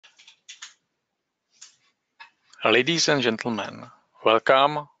Ladies and gentlemen,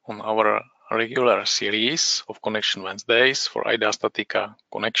 welcome on our regular series of Connection Wednesdays for IDEA StatiCa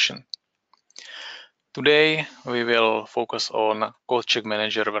Connection. Today we will focus on Code Check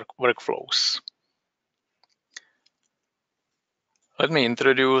Manager workflows. Let me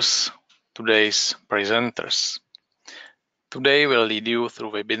introduce today's presenters. Today we'll lead you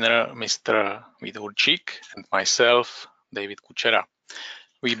through webinar Mr. Vít Hurčík and myself, David Kučera.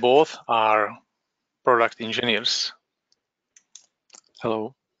 We both are product engineers.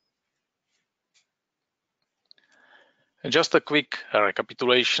 Hello. Just a quick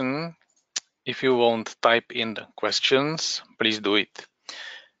recapitulation. If you won't type in the questions, please do it.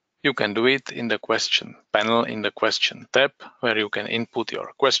 You can do it in the question panel in the question tab, where you can input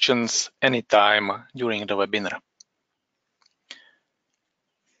your questions anytime during the webinar.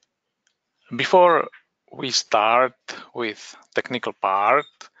 Before we start with technical part,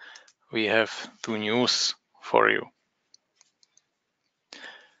 we have two news for you.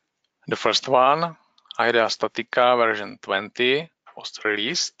 The first one, IDEA StatiCa version 20 was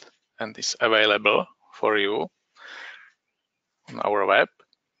released and is available for you on our web.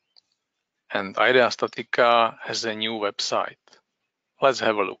 And IDEA StatiCa has a new website. Let's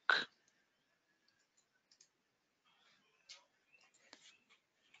have a look.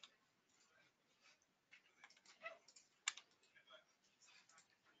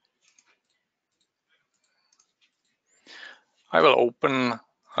 I will open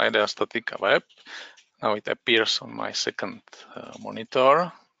IDEA StatiCa web. Now it appears on my second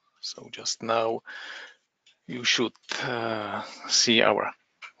monitor. So just now you should see our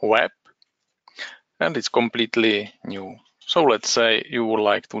web, and it's completely new. So let's say you would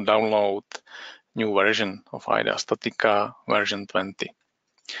like to download new version of IDEA StatiCa version 20.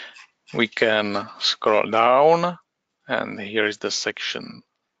 We can scroll down, and here is the section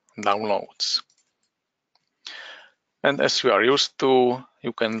Downloads. And as you are used to,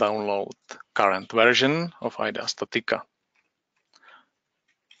 you can download current version of IDEA StatiCa.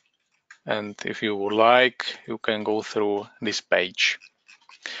 And if you would like, you can go through this page.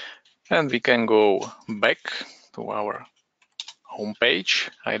 And we can go back to our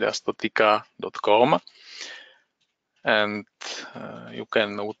homepage, ideastatica.com. And you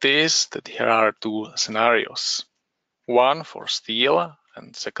can notice that here are two scenarios. One for steel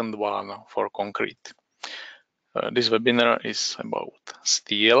and second one for concrete. This webinar is about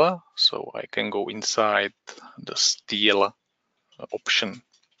steel, so I can go inside the steel option.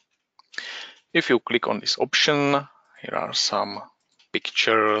 If you click on this option, here are some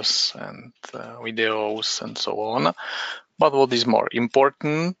pictures and videos and so on. But what is more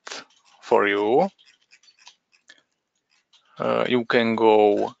important for you, you can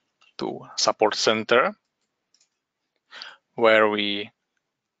go to Support Center, where we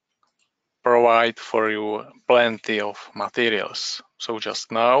provide for you plenty of materials. So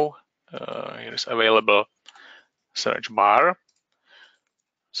just now, here is available search bar.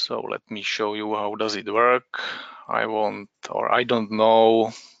 So let me show you how does it work. I don't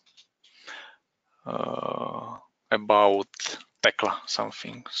know about Tekla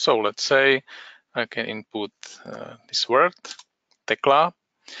something. So let's say I can input this word, Tekla,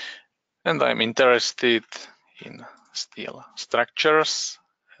 and I'm interested in steel structures,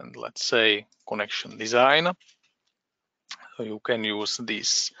 and let's say connection design. So you can use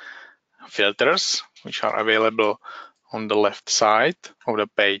these filters, which are available on the left side of the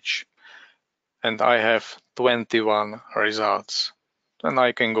page. And I have 21 results. And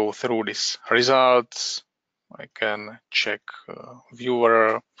I can go through these results. I can check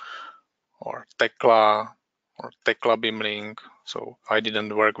viewer or Tekla beam link. So I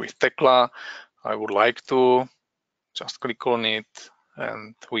didn't work with Tekla. I would like to just click on it,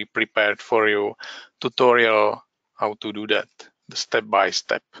 and we prepared for you tutorial how to do that, the step by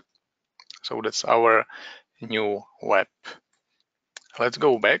step. So that's our new web. Let's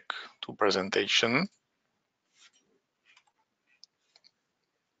go back to presentation.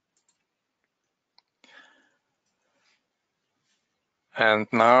 And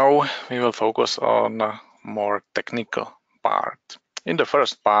now we will focus on a more technical part. In the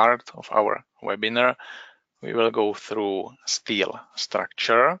first part of our webinar, we will go through steel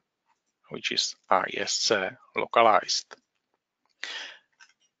structure, which is AISC localized.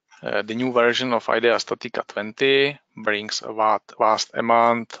 The new version of IDEA StatiCa 20 brings a vast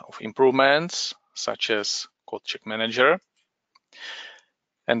amount of improvements, such as Code Check Manager.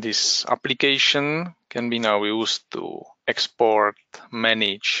 And this application can be now used to export,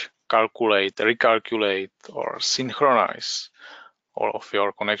 manage, calculate, recalculate, or synchronize all of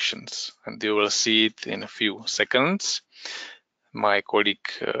your connections. And you will see it in a few seconds. my colleague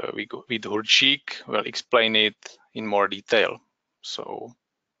Vidhurchik will explain it in more detail. So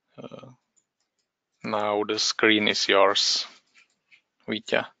now the screen is yours,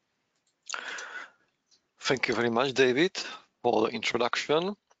 Vitya. Thank you very much, David, for the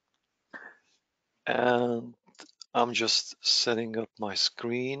introduction. And I'm just setting up my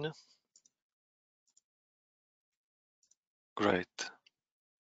screen. Great.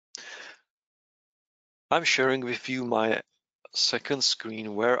 I'm sharing with you my second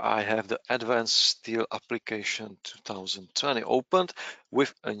screen where I have the Advanced Steel Application 2020 opened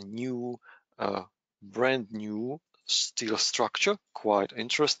with a new, brand new steel structure, quite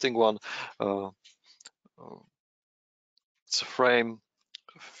interesting one. It's a frame,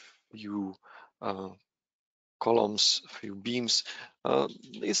 few columns, few beams.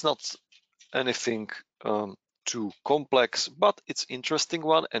 It's not anything too complex, but it's interesting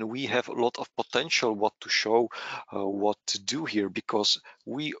one, and we have a lot of potential what to show, what to do here, because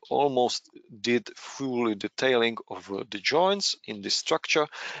we almost did fully detailing of the joints in this structure,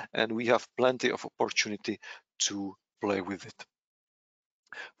 and we have plenty of opportunity to play with it.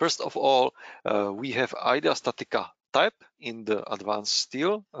 First of all, we have IDEA StatiCa type in the advanced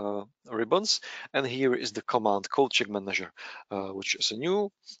steel ribbons, and here is the command code check manager, which is a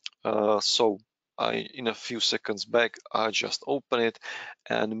new. So in a few seconds back, I just open it,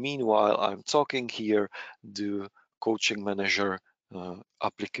 and meanwhile I'm talking here, the coaching manager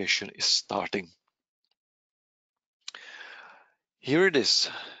application is starting. Here it is.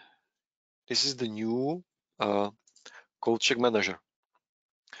 This is the new code check manager.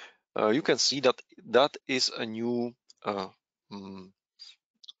 You can see that that is a new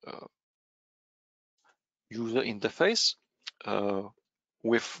user interface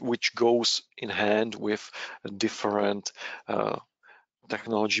which goes in hand with a different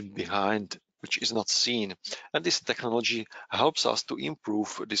technology behind, which is not seen. And this technology helps us to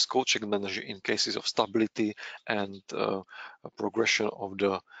improve this code check manager in cases of stability and progression of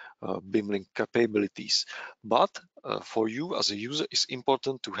the BIM-link capabilities. But for you as a user, it's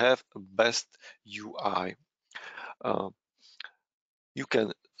important to have a best UI. You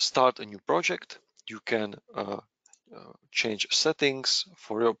can start a new project. You can change settings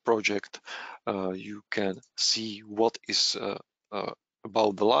for your project. You can see what is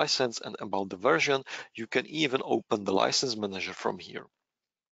about the license and about the version. You can even open the license manager from here.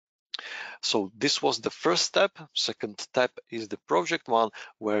 So this was the first step. Second step is the project one,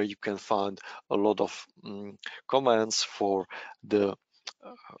 where you can find a lot of commands for the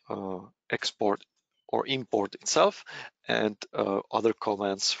export or import itself, and other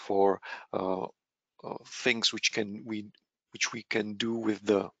commands for things which we can do with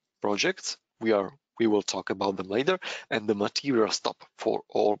the projects. We will talk about them later, and the material stop for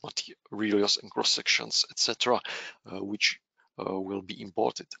all materials and cross sections, etc., which will be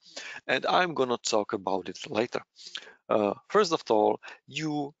imported. And I'm gonna talk about it later. First of all,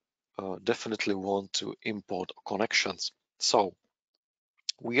 you definitely want to import connections. So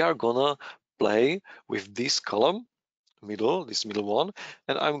we are gonna play with this column, this middle one,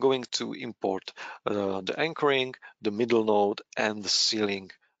 and I'm going to import the anchoring, the middle node, and the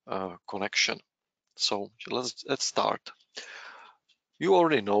ceiling connection. So let's start. You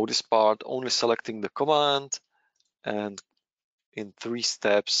already know this part, only selecting the command, and in 3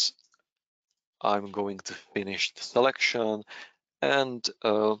 steps I'm going to finish the selection, and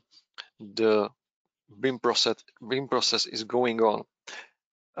the BIM process is going on.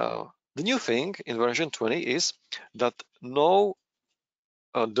 The new thing in version 20 is that the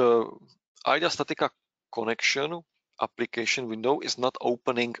IDEA StatiCa Connection application window is not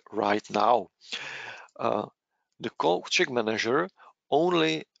opening right now. The code check manager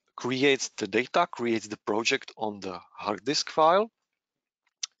only creates the data, creates the project on the hard disk file,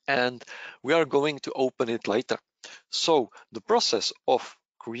 and we are going to open it later. So the process of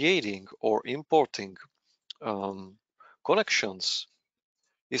creating or importing connections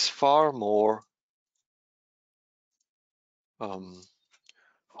is far more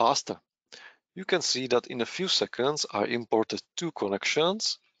faster. You can see that in a few seconds I imported 2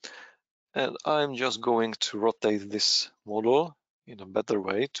 connections, and I'm just going to rotate this model in a better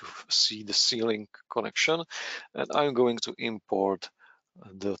way to see the ceiling connection, and I'm going to import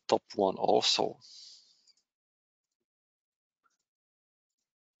the top one also.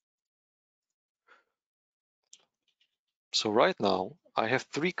 So right now I have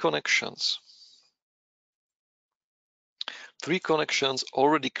 3 connections. 3 connections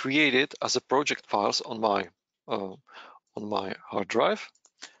already created as a project files on my hard drive,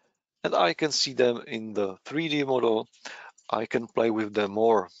 and I can see them in the 3D model. I can play with them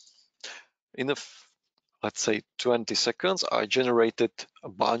more. let's say 20 seconds, I generated a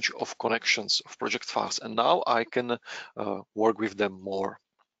bunch of connections of project files, and now I can work with them more.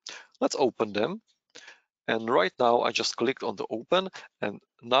 Let's open them. And right now I just clicked on the open, and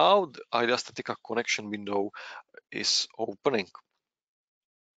now the IDEA StatiCa Connection window is opening.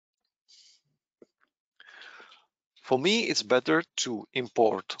 For me, it's better to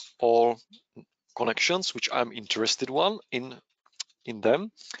import all connections which I'm interested in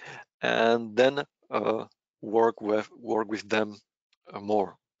them, and then work with them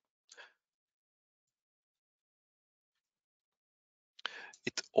more.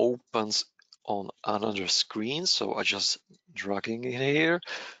 It opens on another screen, so I just dragging in here.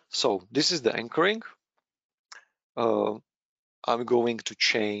 So this is the anchoring. I'm going to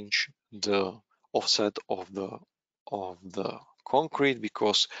change the offset of the concrete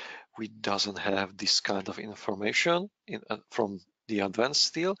because we doesn't have this kind of information from the advanced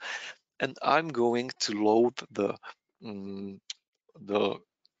steel, and I'm going to load the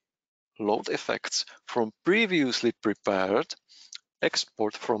load effects from previously prepared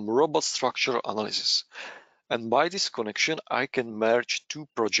export from robot structure analysis. And by this connection, I can merge two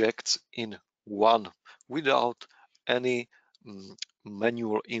projects in one without any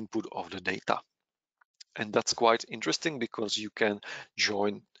manual input of the data. And that's quite interesting because you can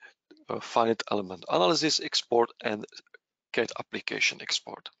join finite element analysis export and CAD application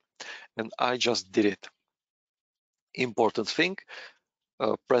export. And I just did it. Important thing,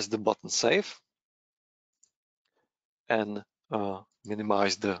 press the button save and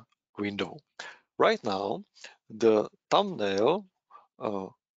minimize the window. Right now, the thumbnail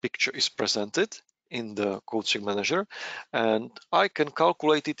picture is presented in the coaching manager, and I can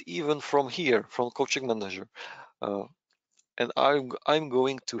calculate it even from here, from coaching manager. And I'm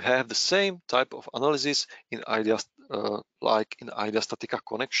going to have the same type of analysis in IDEA, like in IDEA StatiCa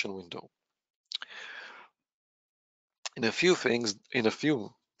Connection window. In a few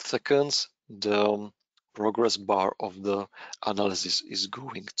seconds, the progress bar of the analysis is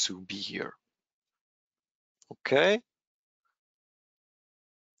going to be here. Okay,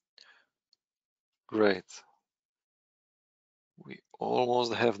 great. We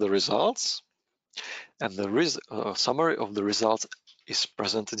almost have the results, and the summary of the results is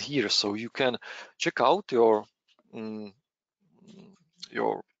presented here, so you can check out your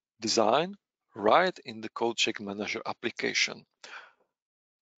design right in the CodeCheck Manager application.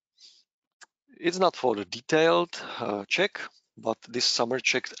 It's not for the detailed check, but this summary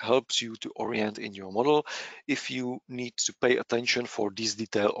check helps you to orient in your model if you need to pay attention for this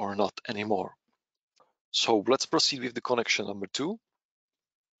detail or not anymore. So let's proceed with the connection number 2.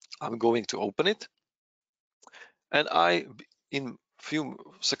 I'm going to open it, and in few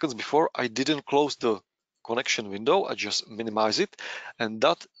seconds before, I didn't close the connection window. I just minimize it, and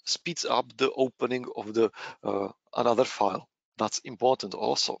that speeds up the opening of the another file. That's important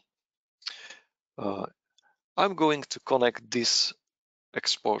also. I'm going to connect this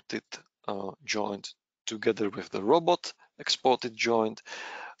exported joint together with the robot exported joint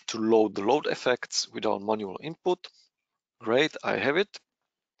to load the load effects without manual input. Great, I have it.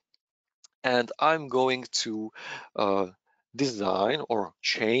 And I'm going to design or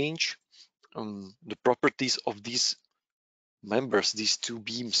change the properties of these members, these two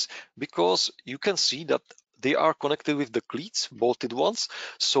beams, because you can see that they are connected with the cleats, bolted ones,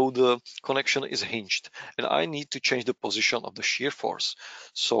 so the connection is hinged, and I need to change the position of the shear force.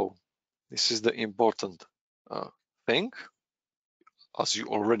 So this is the important thing, as you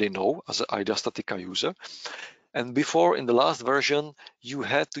already know as an IDEA StatiCa user. And before, in the last version, you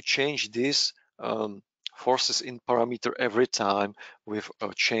had to change these forces in parameter every time with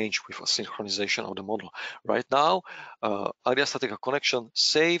a change, with a synchronization of the model. Right now, IDEA StatiCa Connection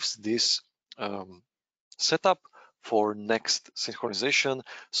saves this setup for next synchronization,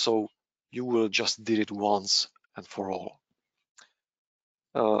 so you will just do it once and for all.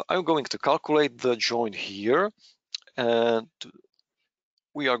 I'm going to calculate the joint here, and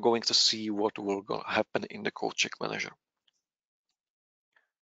we are going to see what will happen in the CodeCheck Manager.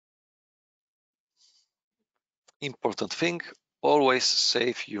 Important thing, always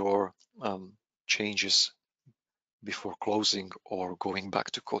save your changes before closing or going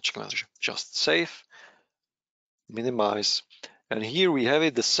back to CodeCheck Manager. Just save, minimize, and here we have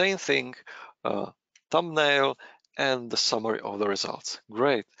it, the same thing, thumbnail and the summary of the results.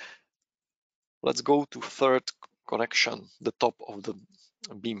 Great. Let's go to third connection, the top of the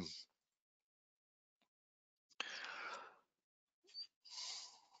beam.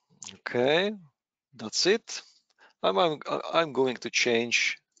 Okay, that's it. I'm going to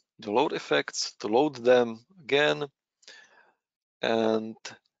change the load effects to load them again, and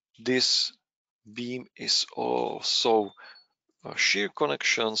this beam is also a shear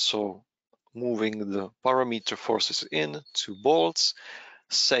connection, so moving the parameter forces in to bolts,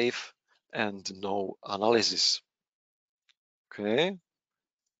 save, and no analysis. Okay.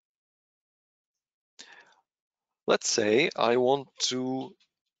 Let's say I want to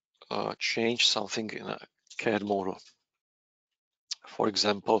change something in a CAD model. For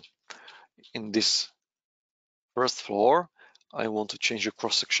example, in this first floor, I want to change the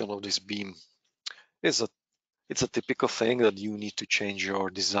cross-section of this beam. It's a typical thing that you need to change your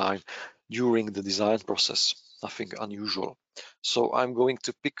design during the design process, nothing unusual. So I'm going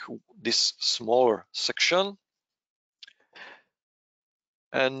to pick this smaller section.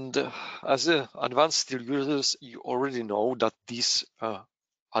 And as advanced steel users, you already know that these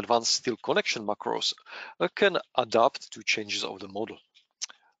advanced steel connection macros can adapt to changes of the model.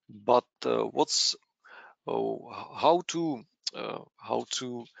 But how to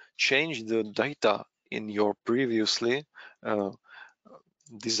change the data in your previously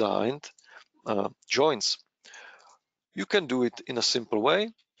designed joints? You can do it in a simple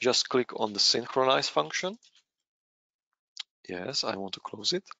way. Just click on the synchronize function. Yes, I want to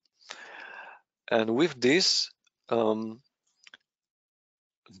close it. And with this, the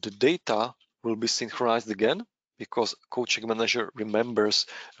data will be synchronized again because CodeCheck Manager remembers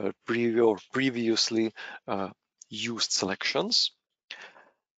previously used selections.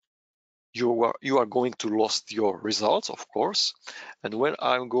 You are going to lose your results, of course. And when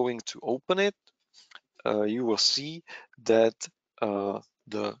I'm going to open it, you will see that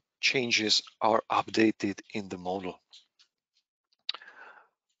the changes are updated in the model.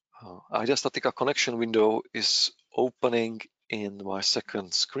 IDEA StatiCa Connection window is opening in my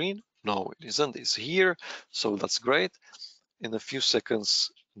second screen. No, it isn't. It's here, so that's great. In a few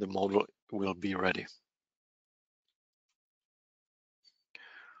seconds, the model will be ready.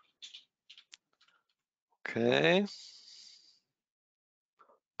 Okay.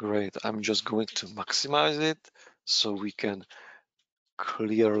 Great. I'm just going to maximize it so we can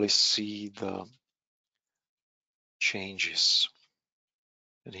clearly see the changes.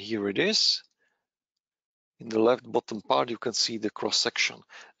 And here it is. In the left bottom part, you can see the cross section.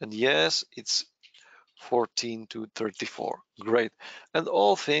 And yes, it's 14 to 34. Great. And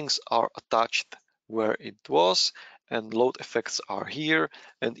all things are attached where it was, and load effects are here,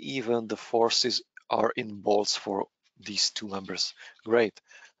 and even the forces are in bolts for these two members. Great.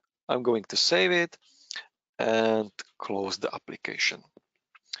 I'm going to save it and close the application.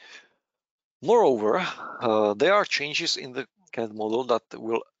 Moreover, there are changes in the CAD model that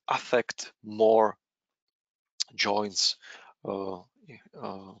will affect more joints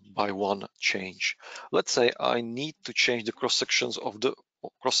by one change. Let's say I need to change the cross section of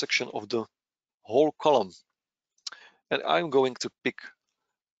the whole column, and I'm going to pick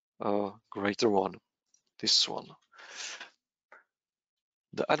a greater one, this one.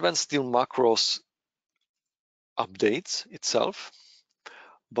 The advanced steel macros updates itself,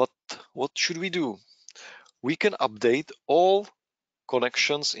 but what should we do? We can update all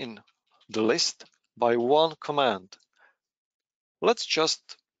connections in the list by one command. Let's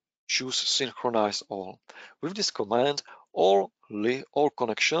just choose synchronize all. With this command, all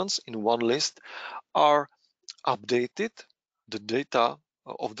connections in one list are updated. The data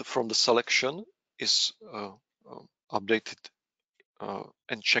from the selection is updated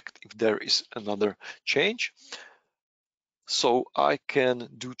and checked if there is another change. So I can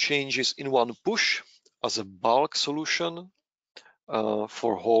do changes in one push as a bulk solution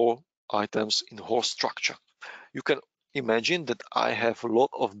for whole items in whole structure. You can imagine that I have a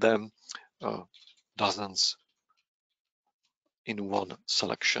lot of them, dozens in one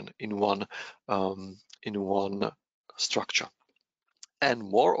selection, in one structure. And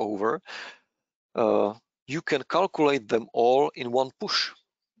moreover, you can calculate them all in one push.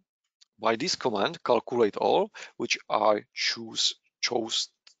 By this command, calculate all, which I chose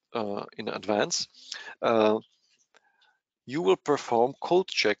in advance, you will perform code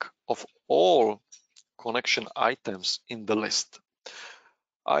check of all connection items in the list.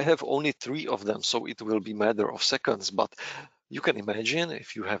 I have only 3 of them, so it will be a matter of seconds, but you can imagine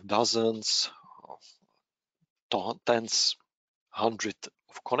if you have dozens, tens, hundreds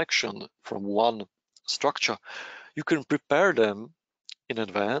of connection from one structure, you can prepare them in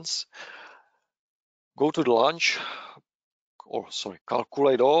advance, go to the launch,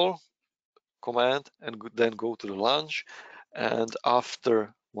 calculate all command, and then go to the launch, and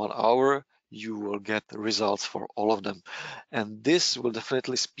after 1 hour, you will get the results for all of them. And this will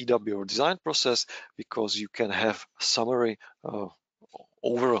definitely speed up your design process because you can have summary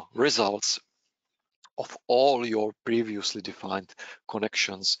overall results of all your previously defined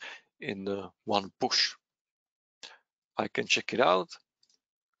connections in one push. I can check it out.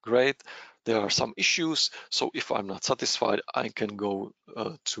 Great. There are some issues, so if I'm not satisfied, I can go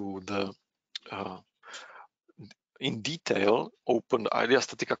to the in detail, open the IDEA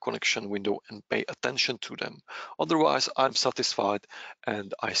StatiCa Connection window and pay attention to them. Otherwise, I'm satisfied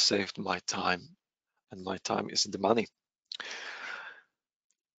and I saved my time, and my time is the money.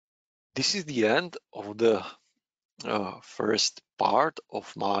 This is the end of the first part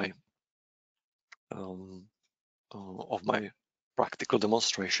of my practical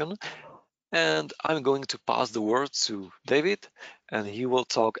demonstration, and I'm going to pass the word to David, and he will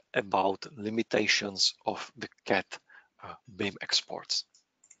talk about limitations of the CAD BIM exports.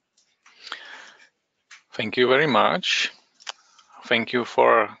 Thank you very much. Thank you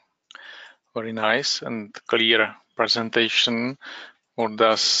for very nice and clear presentation. What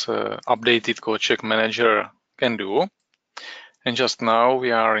does updated CodeCheck Manager can do? And just now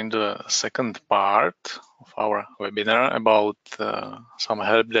we are in the second part of our webinar about some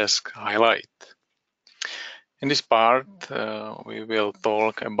Helpdesk Highlight. In this part, we will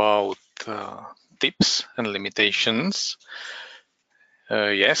talk about tips and limitations.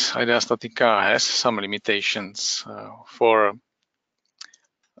 Yes, IDEA StatiCa has some limitations.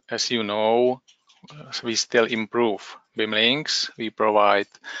 As you know, we still improve BIM links. We provide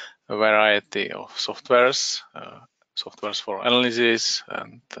a variety of softwares, softwares for analysis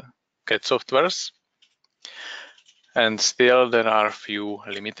and CAD softwares. And still there are few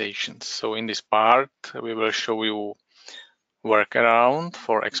limitations. So in this part, we will show you workaround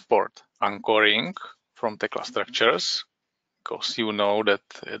for export anchoring from Tekla Structures, because you know that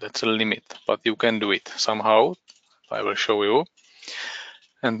that's a limit, but you can do it somehow. I will show you.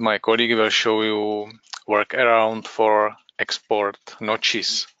 And my colleague will show you workaround for export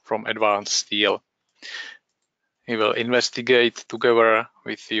notches from advanced steel. He will investigate together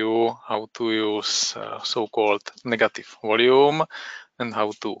with you how to use so-called negative volume and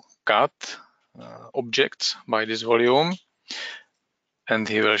how to cut objects by this volume. And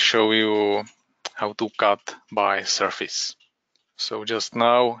he will show you how to cut by surface. So just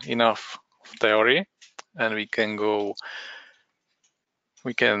now enough of theory, and we can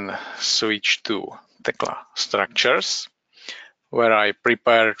switch to Tekla Structures, where I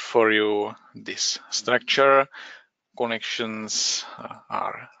prepared for you this structure. Connections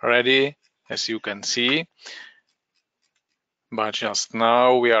are ready, as you can see. But just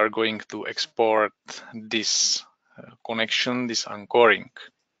now we are going to export this connection, this anchoring.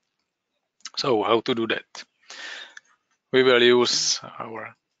 So how to do that? We will use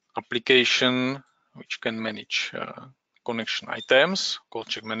our application which can manage connection items,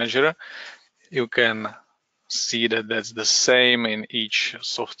 CodeCheck Manager. You can see that that's the same in each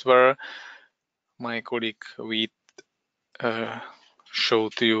software. My colleague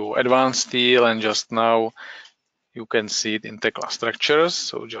showed you advanced steel, and just now you can see it in Tekla Structures.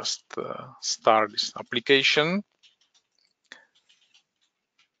 So just start this application.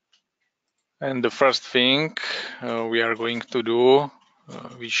 And the first thing we are going to do,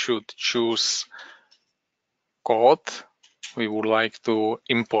 we should choose code we would like to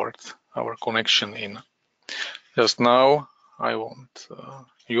import our connection in. Just now I want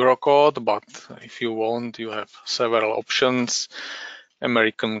Eurocode, but if you want, you have several options: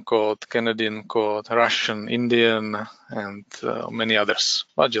 American code, Canadian code, Russian, Indian, and many others.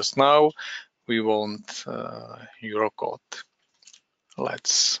 But just now we want Eurocode.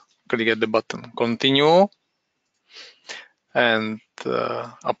 Let's click at the button continue, and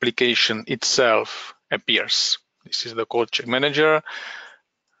the application itself appears. This is the CodeCheck Manager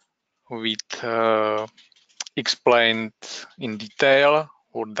with explained in detail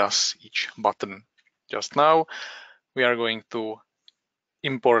what does each button. Just now we are going to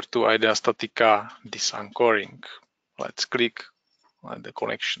import to IDEA StatiCa this anchoring. Let's click on the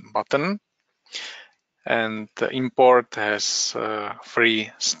connection button, and the import has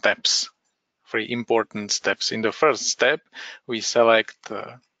three steps, three important steps. In the first step, we select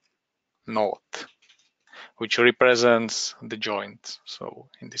node, which represents the joint. So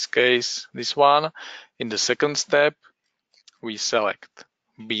in this case, this one. In the second step, we select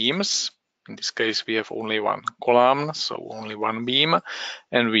beams. In this case, we have only one column, so only one beam,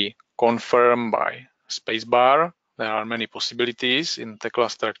 and we confirm by spacebar. There are many possibilities in Tekla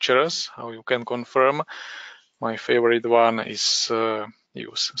Structures how you can confirm. My favorite one is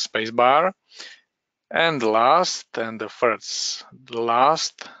use spacebar. And last, and the third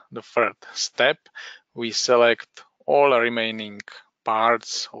step, we select all remaining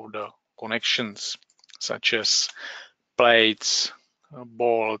parts of the connections, such as plates,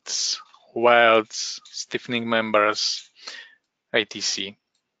 bolts, welds, stiffening members, etc.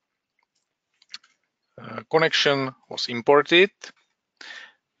 connection was imported.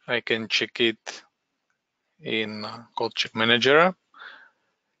 I can check it in Code Check Manager,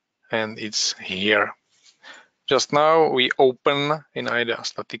 and it's here. Just now we open in IDEA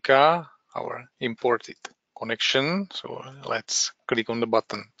StatiCa our imported connection. So let's click on the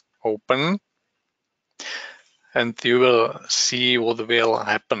button Open, and you will see what will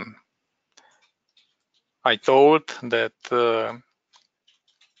happen. I thought that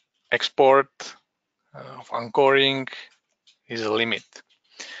export of anchoring is a limit.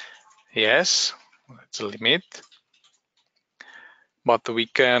 Yes, it's a limit, but we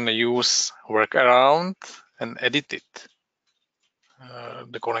can use Workaround and edit it,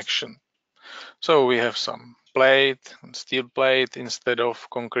 the connection. So we have some plate and steel plate instead of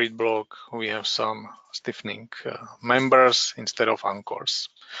concrete block. We have some stiffening members instead of anchors.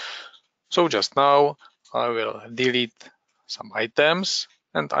 So just now I will delete some items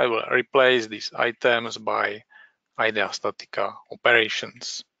and I will replace these items by IDEA StatiCa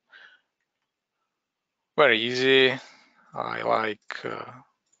operations. Very easy. I like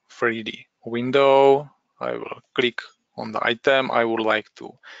 3D window. I will click on the item I would like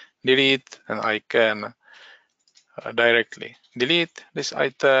to delete, and I can directly delete this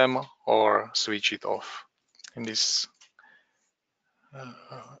item or switch it off. In this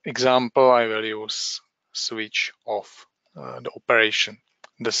example, I will use switch off the operation.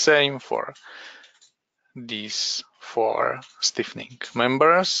 The same for these 4 stiffening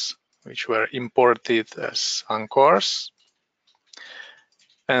members, which were imported as anchors.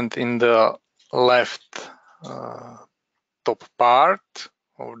 And in the left top part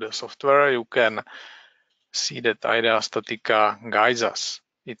of the software, you can see that IDEA StatiCa guides us.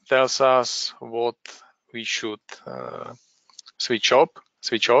 It tells us what we should switch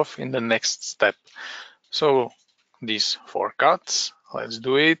off in the next step. So these 4 cuts, let's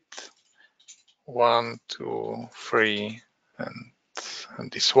do it. 1, 2, 3,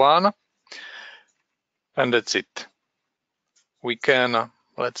 and this one. And that's it. We can,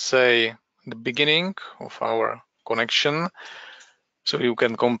 let's say, the beginning of our connection. So you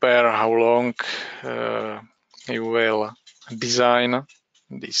can compare how long you will design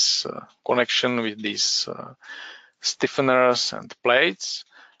this connection with these stiffeners and plates,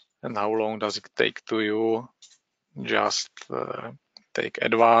 and how long does it take to you just take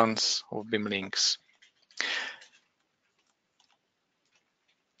advance of beam links.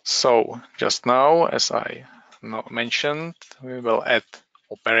 So just now, as I mentioned, we will add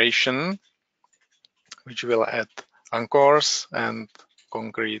operation, which will add anchors and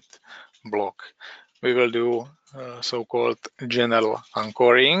concrete block. We will do so-called general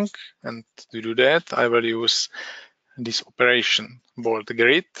anchoring, and to do that I will use this operation, bolt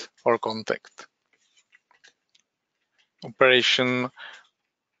grid or contact. Operation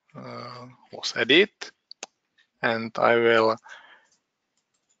was added, and I will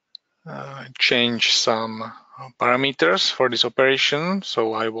change some parameters for this operation.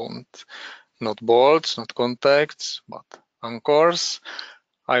 So I want not bolts, not contacts, but anchors.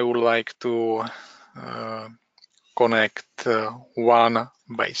 I would like to connect 1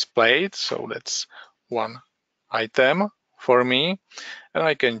 base plate, so that's 1 item for me, and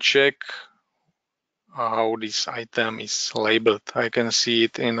I can check how this item is labeled. I can see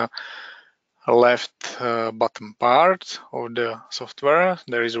it in the left bottom part of the software.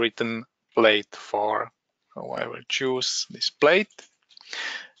 There is written plate 4. So I will choose this plate,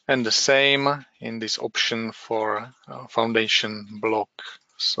 and the same in this option for foundation block.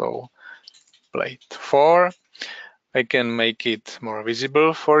 So plate 4. I can make it more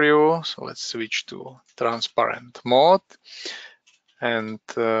visible for you. So let's switch to transparent mode. And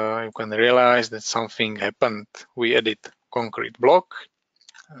you can realize that something happened. We added concrete block,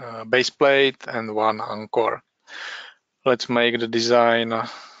 base plate, and 1 anchor. Let's make the design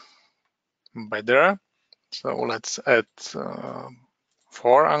better. So let's add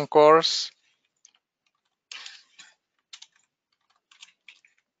 4 anchors.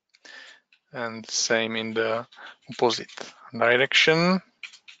 And same in the opposite direction.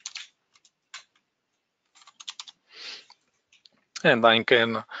 And I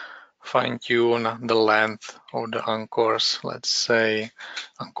can fine-tune the length of the anchors. Let's say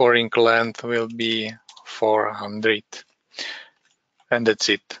anchoring length will be 400. And that's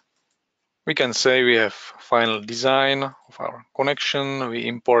it. We can say we have final design of our connection. We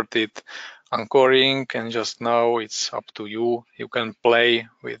imported anchoring, and just now it's up to you. You can play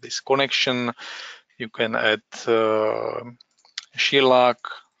with this connection. You can add shellac.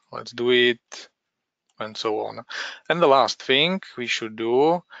 Let's do it, and so on. And the last thing we should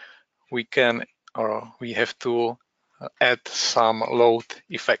do, we have to add some load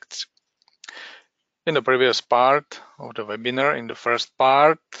effects. In the previous part of the webinar, in the first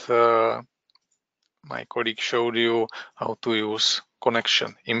part, my colleague showed you how to use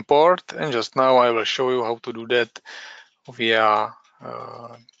connection import, and just now I will show you how to do that via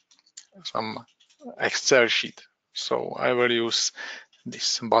some Excel sheet. So I will use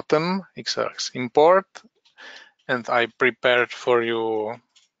this button, XLX import, and I prepared for you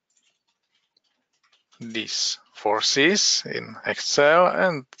these forces in Excel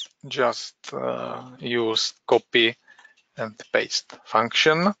and just use copy and paste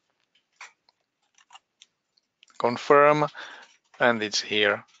function, confirm, and it's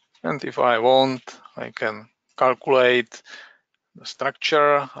here. And if I want, I can calculate the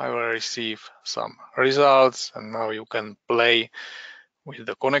structure. I will receive some results, and now you can play with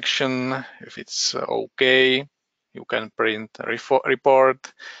the connection. If it's okay, you can print a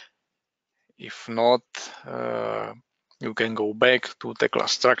report. If not, you can go back to Tekla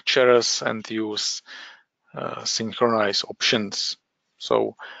Structures and use synchronize options.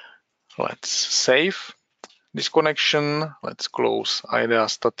 So let's save this connection. Let's close IDEA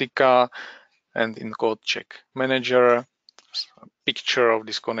StatiCa, and in Code Check Manager, a picture of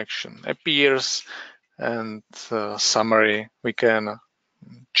this connection appears, and summary, we can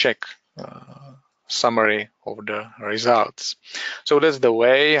check summary of the results. So that's the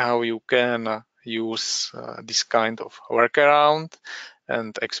way how you can use this kind of workaround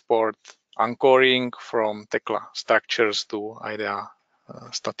and export anchoring from Tekla Structures to IDEA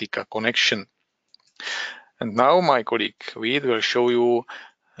StatiCa Connection. And now my colleague Vid will show you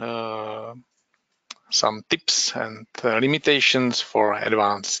some tips and limitations for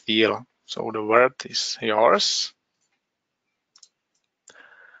advanced steel. So the word is yours.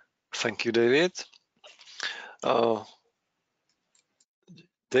 Thank you, David.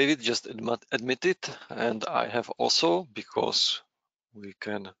 David just admitted, and I have also, because we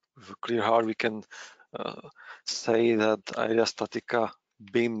can, with a clear heart, we can say that IDEA StatiCa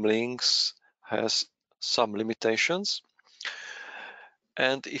beam links has some limitations.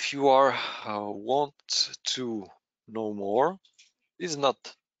 And if you are want to know more, it's not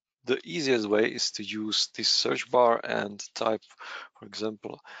the easiest way is to use this search bar and type, for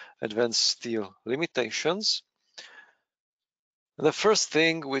example, advanced steel limitations. The first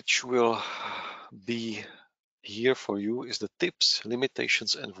thing which will be here for you is the tips,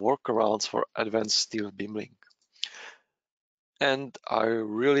 limitations, and workarounds for advanced steel beam link. And I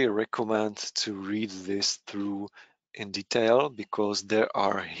really recommend to read this through in detail, because there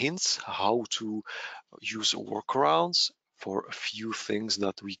are hints how to use workarounds for a few things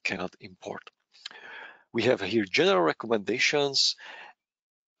that we cannot import. We have here general recommendations,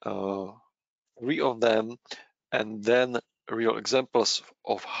 3 of them, and then real examples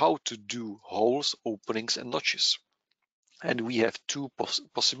of how to do holes, openings, and notches. And we have 2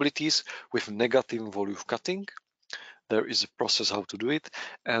 possibilities with negative volume cutting. There is a process how to do it,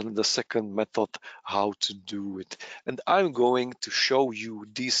 and the second method how to do it. And I'm going to show you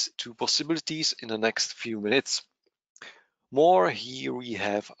these 2 possibilities in the next few minutes. More, here we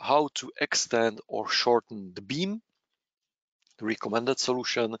have how to extend or shorten the beam, the recommended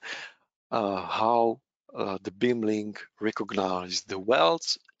solution, how the beam link recognize the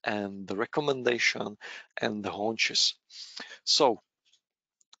welds, and the recommendation, and the haunches. So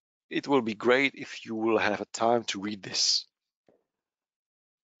it will be great if you will have a time to read this.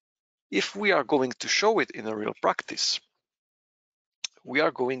 If we are going to show it in a real practice, we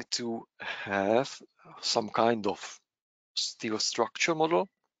are going to have some kind of steel structure model,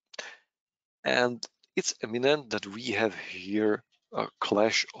 and it's eminent that we have here a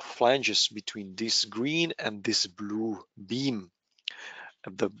clash of flanges between this green and this blue beam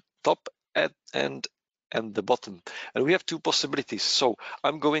at the top end and the bottom, and we have 2 possibilities. So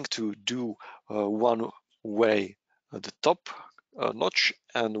I'm going to do one way the top notch,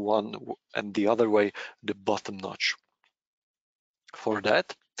 and the other way the bottom notch. For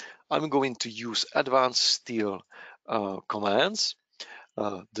that, I'm going to use advanced steel commands,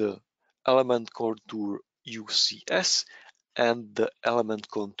 the element contour UCS and the element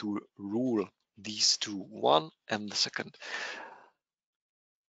contour rule, these 2, one and the second.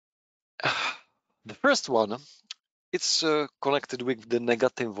 The first one, it's connected with the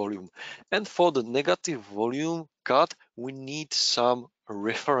negative volume, and for the negative volume cut we need some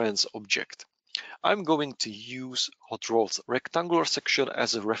reference object. I'm going to use hot rolls rectangular section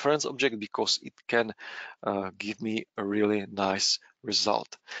as a reference object because it can give me a really nice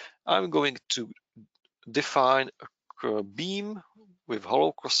result. I'm going to define a beam with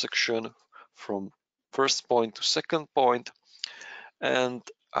hollow cross section from first point to second point, and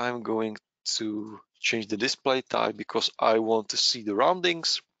I'm going to change the display type because I want to see the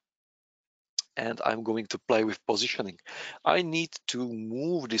roundings. and I'm going to play with positioning. I need to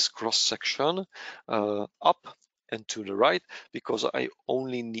move this cross section up and to the right because I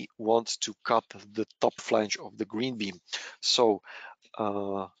only want to cut the top flange of the green beam. So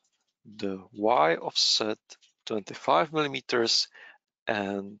the Y offset 25 millimeters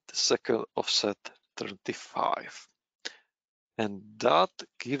and the second offset 35. And that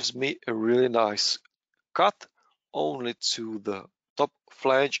gives me a really nice cut only to the top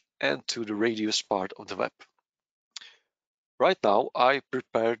flange and to the radius part of the web. Right now, I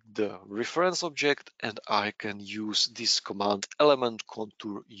prepared the reference object and I can use this command element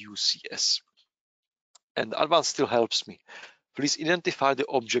contour UCS. And advanced still helps me. Please identify the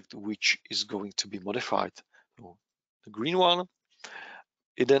object which is going to be modified. So the green one,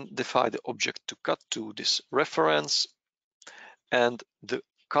 identify the object to cut to this reference, and the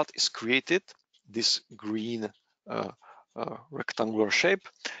cut is created, this green rectangular shape,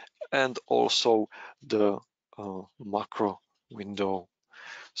 and also the macro window.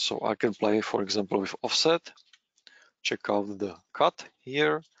 So I can play, for example, with offset, check out the cut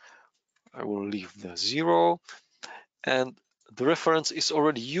here. I will leave the 0, and the reference is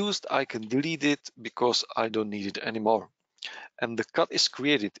already used. I can delete it because I don't need it anymore. And the cut is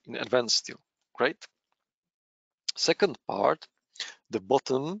created in advance still. Great. Second part, the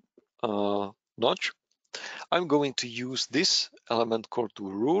bottom notch. I'm going to use this element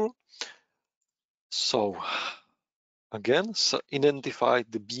contour rule. So again, identify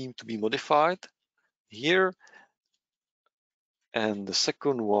the beam to be modified here, and the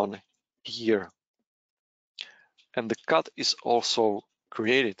second one here. And the cut is also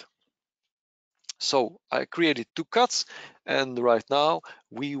created. So I created 2 cuts, and right now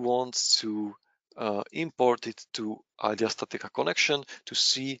we want to import it to IDEA StatiCa Connection to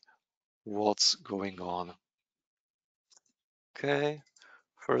see what's going on. Okay,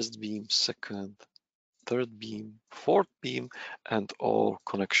 first beam, second, third beam, fourth beam, and all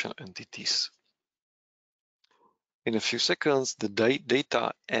connection entities. In a few seconds, the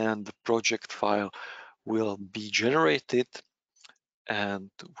data and the project file will be generated, and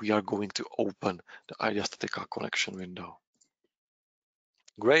we are going to open the IDEA StatiCa Connection window.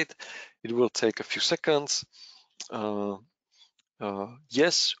 Great, it will take a few seconds.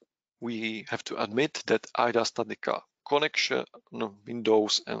 Yes, we have to admit that IDEA StatiCa Connection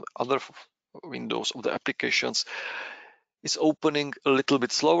windows and other windows of the applications is opening a little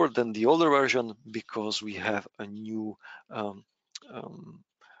bit slower than the older version because we have a new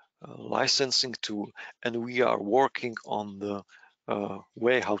licensing tool, and we are working on the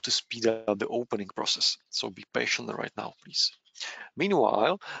way how to speed up the opening process. So be patient right now, please.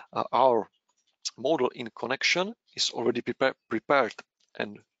 Meanwhile, our model in connection is already prepared,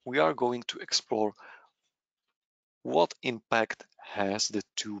 and we are going to explore what impact has the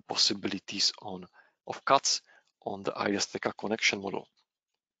 2 possibilities of cuts on the IDEA StatiCa Connection model.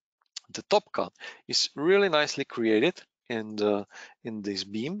 The top cut is really nicely created in this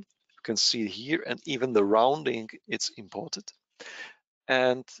beam. You can see here, and even the rounding, it's imported.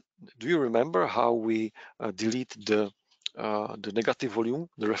 And do you remember how we delete the negative volume,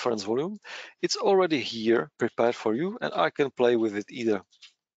 the reference volume? It's already here prepared for you, and I can play with it either.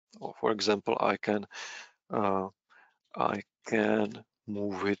 Or for example, I can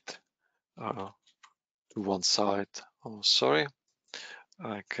move it to one side. Oh, sorry.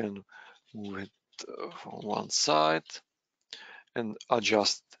 I can move it from one side and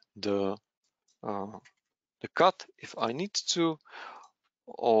adjust the cut if I need to,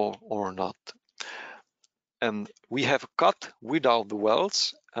 or not. And we have a cut without the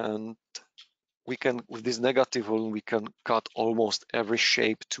welds, and we can, with this negative volume, we can cut almost every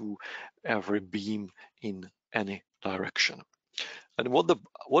shape to every beam in any direction. And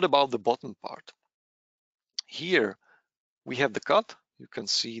what about the bottom part? Here we have the cut. You can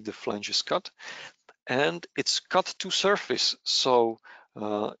see the flange is cut, and it's cut to surface, so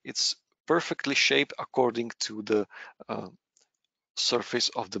it's perfectly shaped according to the surface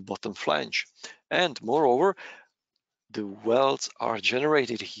of the bottom flange. And moreover, the welds are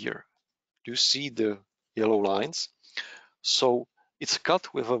generated here. Do you see the yellow lines? So it's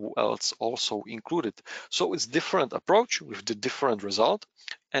cut with the welds also included. So it's different approach with the different result,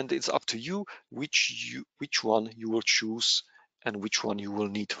 and it's up to you which one you will choose and which one you will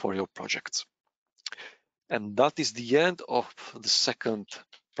need for your projects. And that is the end of the second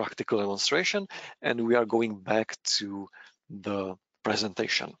practical demonstration, and we are going back to the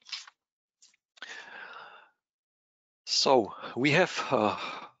presentation. So we have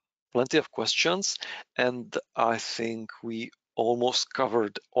plenty of questions, and I think we almost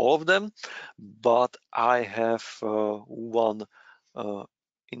covered all of them, but I have one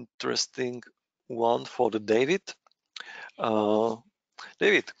interesting one for the David.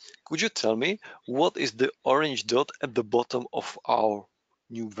 David, could you tell me what is the orange dot at the bottom of our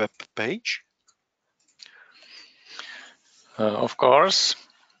new web page? Of course,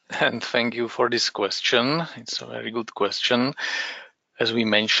 and thank you for this question. It's a very good question. As we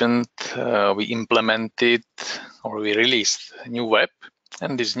mentioned, we implemented or we released a new web,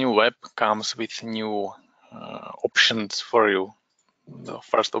 and this new web comes with new options for you. The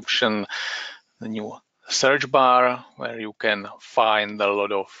first option, the new search bar, where you can find a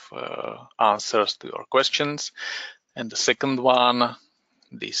lot of answers to your questions. And the second one,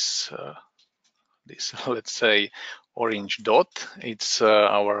 this let's say orange dot, it's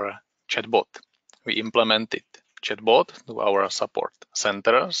our chatbot. We implemented chatbot to our support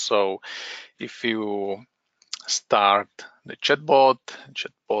center. So if you start the chatbot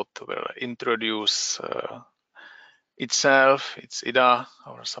will introduce itself. It's IDEA,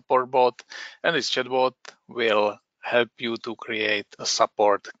 our support bot, and this chatbot will help you to create a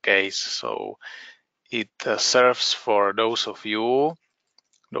support case. So it serves for those of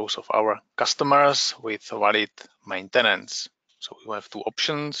our customers with valid maintenance. So you have two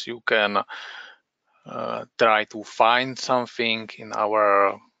options. You can try to find something in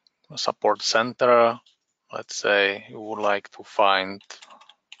our support center. Let's say you would like to find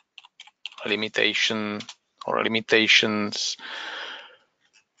a limitation or limitations,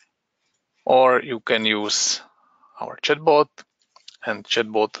 or you can use our chatbot, and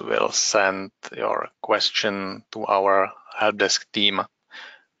chatbot will send your question to our helpdesk team.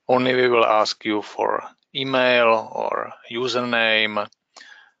 Only we will ask you for email or username,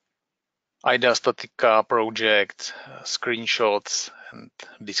 IDEA StatiCa project, screenshots, and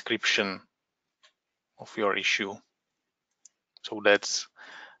description of your issue. So that's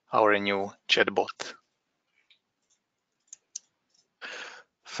our new chatbot.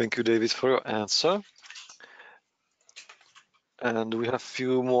 Thank you, David, for your answer. And we have a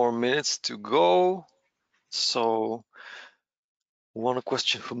few more minutes to go. So one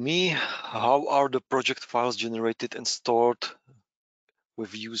question for me, how are the project files generated and stored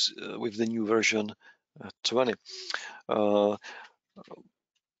with the new version 20?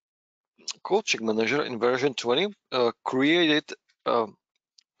 Code Check Manager in version 20 created a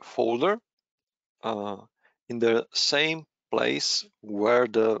folder in the same place where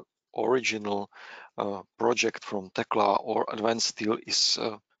the original project from Tekla or Advanced Steel is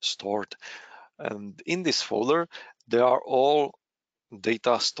stored. And in this folder, there are all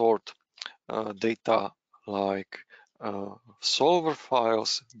data stored, data like solver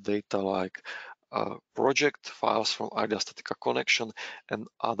files, data like project files from IDEA StatiCa Connection, and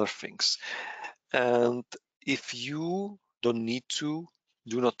other things. And if you don't need to,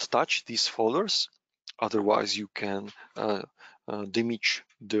 do not touch these folders. Otherwise, you can damage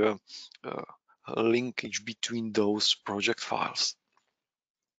the linkage between those project files.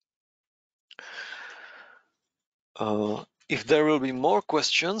 If there will be more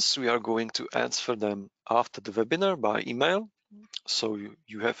questions, we are going to answer them after the webinar by email. So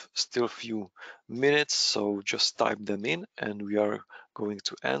you have still a few minutes, so just type them in and we are going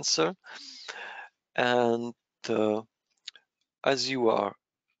to answer. And as you are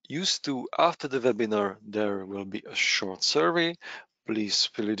used to, after the webinar, there will be a short survey. Please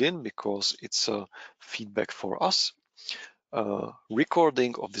fill it in because it's a feedback for us.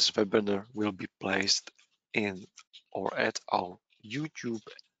 Recording of this webinar will be placed in or at our YouTube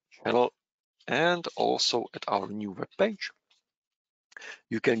channel and also at our new webpage.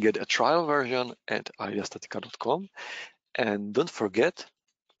 You can get a trial version at ideastatica.com, and don't forget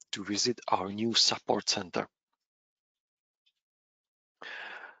to visit our new support center.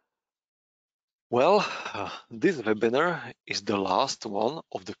 Well, this webinar is the last one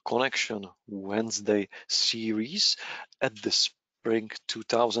of the Connection Wednesday series at the Spring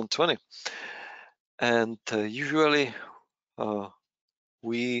 2020. And usually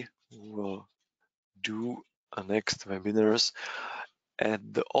we will do next webinars at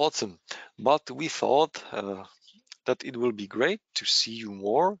the autumn, but we thought that it will be great to see you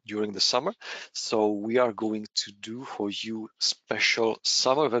more during the summer. So we are going to do for you special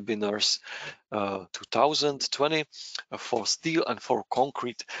summer webinars 2020 for steel and for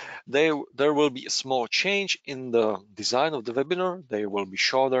concrete. There will be a small change in the design of the webinar. They will be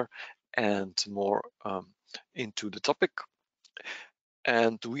shorter and more into the topic.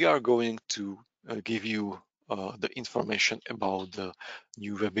 And we are going to give you the information about the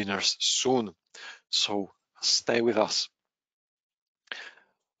new webinars soon. So stay with us.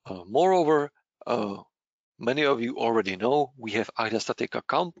 Moreover, many of you already know we have IDEA StatiCa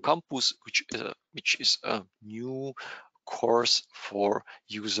Campus, which is a new course for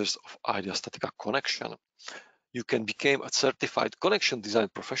users of IDEA StatiCa Connection. You can become a certified connection design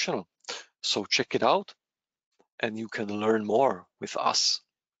professional. So check it out and you can learn more with us.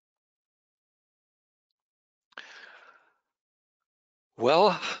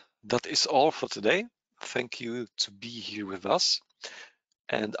 Well, that is all for today. Thank you to be here with us.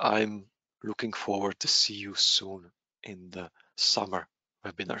 And I'm looking forward to see you soon in the summer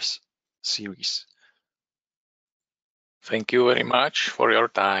webinars series. Thank you very much for your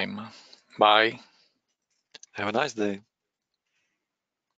time. Bye. Have a nice day.